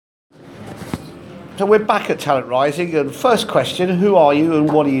So we're back at Talent Rising, and first question, who are you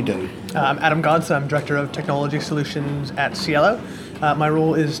and what do you do? I'm Adam Godson. I'm Director of Technology Solutions at Cielo. My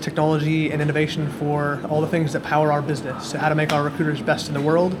role is technology and innovation for all the things that power our business. So how to make our recruiters best in the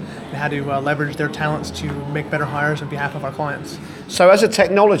world, and how to leverage their talents to make better hires on behalf of our clients. So as a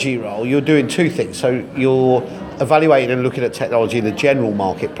technology role, you're doing two things. So you're evaluating and looking at technology in the general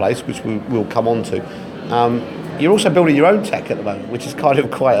marketplace, which we'll come on to. You're also building your own tech at the moment, which is kind of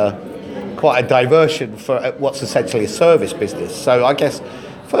quite a diversion for what's essentially a service business. So I guess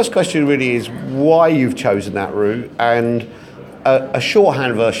first question really is why you've chosen that route and a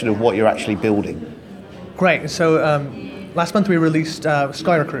shorthand version of what you're actually building. Great. So last month we released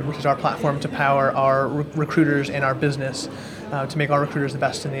SkyRecruit, which is our platform to power our recruiters and our business to make our recruiters the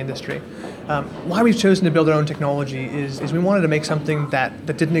best in the industry. Why we've chosen to build our own technology is we wanted to make something that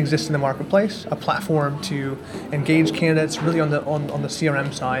didn't exist in the marketplace, a platform to engage candidates really on the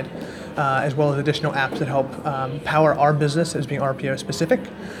CRM side, as well as additional apps that help power our business as being RPO specific.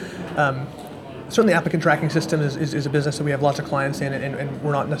 Certainly applicant tracking system is a business that we have lots of clients in, and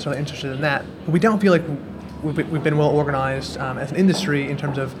we're not necessarily interested in that. But we don't feel like we've been well organized as an industry in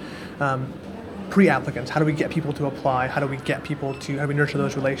terms of pre-applicants. How do we get people to apply? How do we nurture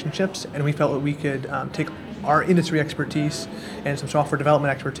those relationships? And we felt that we could take our industry expertise and some software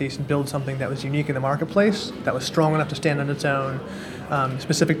development expertise and build something that was unique in the marketplace, that was strong enough to stand on its own,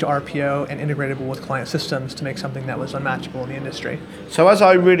 specific to RPO and integratable with client systems to make something that was unmatchable in the industry. So as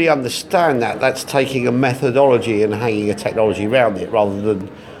I really understand that's taking a methodology and hanging a technology around it rather than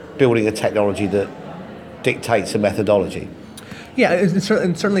building a technology that dictates a methodology. Yeah, and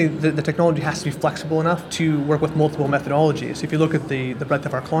certainly the technology has to be flexible enough to work with multiple methodologies. If you look at the breadth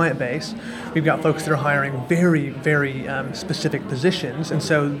of our client base, we've got folks that are hiring very, very specific positions, and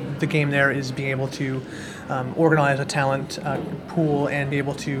so the game there is being able to organize a talent pool and be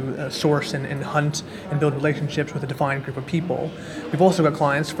able to source and hunt and build relationships with a defined group of people. We've also got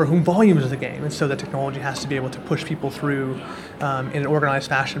clients for whom volume is the game, and so the technology has to be able to push people through in an organized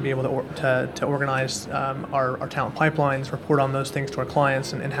fashion, be able to organize our talent pipelines, report on those things to our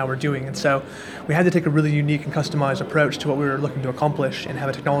clients and how we're doing. And so we had to take a really unique and customized approach to what we were looking to accomplish and have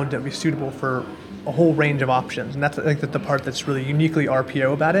a technology that would be suitable for a whole range of options. And that's, I think, that the part that's really uniquely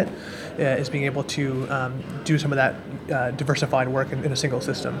RPO about it is being able to do some of that diversified work in a single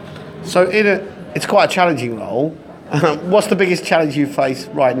system. So it's quite a challenging role. What's the biggest challenge you face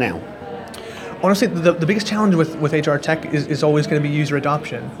right now? Honestly, the biggest challenge with HR tech is always going to be user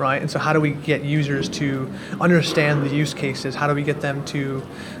adoption, right? And so how do we get users to understand the use cases? How do we get them to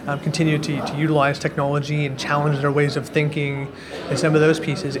continue to utilize technology and challenge their ways of thinking and some of those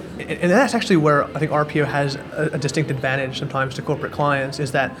pieces? And that's actually where I think RPO has a distinct advantage sometimes to corporate clients,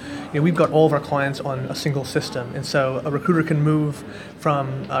 is that we've got all of our clients on a single system. And so a recruiter can move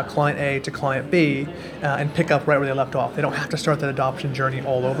from client A to client B and pick up right where they left off. They don't have to start that adoption journey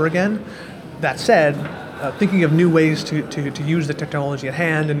all over again. That said, thinking of new ways to use the technology at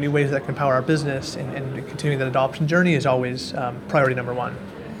hand and new ways that can power our business and continuing that adoption journey is always priority number one.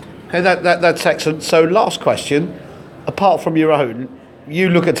 Hey, that's excellent. So last question, apart from your own, you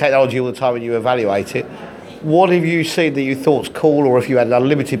look at technology all the time and you evaluate it. What have you seen that you thought's cool, or if you had an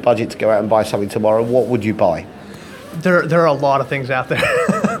unlimited budget to go out and buy something tomorrow, what would you buy? There are a lot of things out there.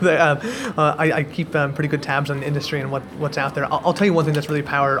 I keep pretty good tabs on the industry and what's out there. I'll tell you one thing that's really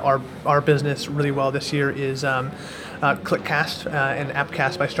powered our business really well this year is ClickCast and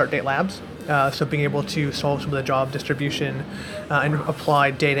AppCast by Start Date Labs. So being able to solve some of the job distribution and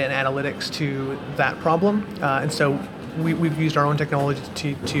apply data and analytics to that problem. And so we've used our own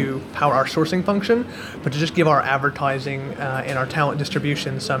technology to power our sourcing function, but to just give our advertising and our talent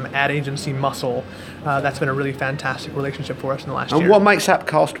distribution some ad agency muscle. That's been a really fantastic relationship for us in the last year. And what makes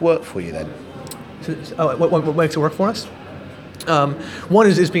AppCast work for you then? What makes it work for us? One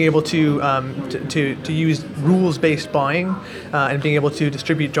is being able to use rules-based buying and being able to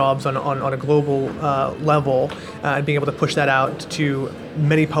distribute jobs on a global level and being able to push that out to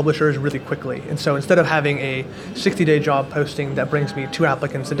many publishers really quickly. And so instead of having a 60-day job posting that brings me 2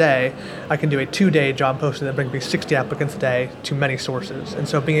 applicants a day, I can do a 2-day job posting that brings me 60 applicants a day to many sources. And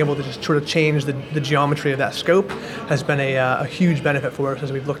so being able to just sort of change the geometry of that scope has been a huge benefit for us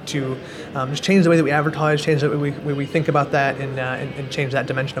as we've looked to just change the way that we advertise, change the way we think about that, and change that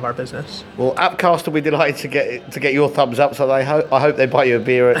dimension of our business. Well, AppCast will be delighted to get your thumbs up, so I hope they buy you a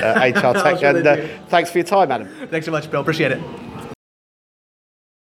beer at HR Tech. And thanks for your time, Adam. Thanks so much, Bill. Appreciate it.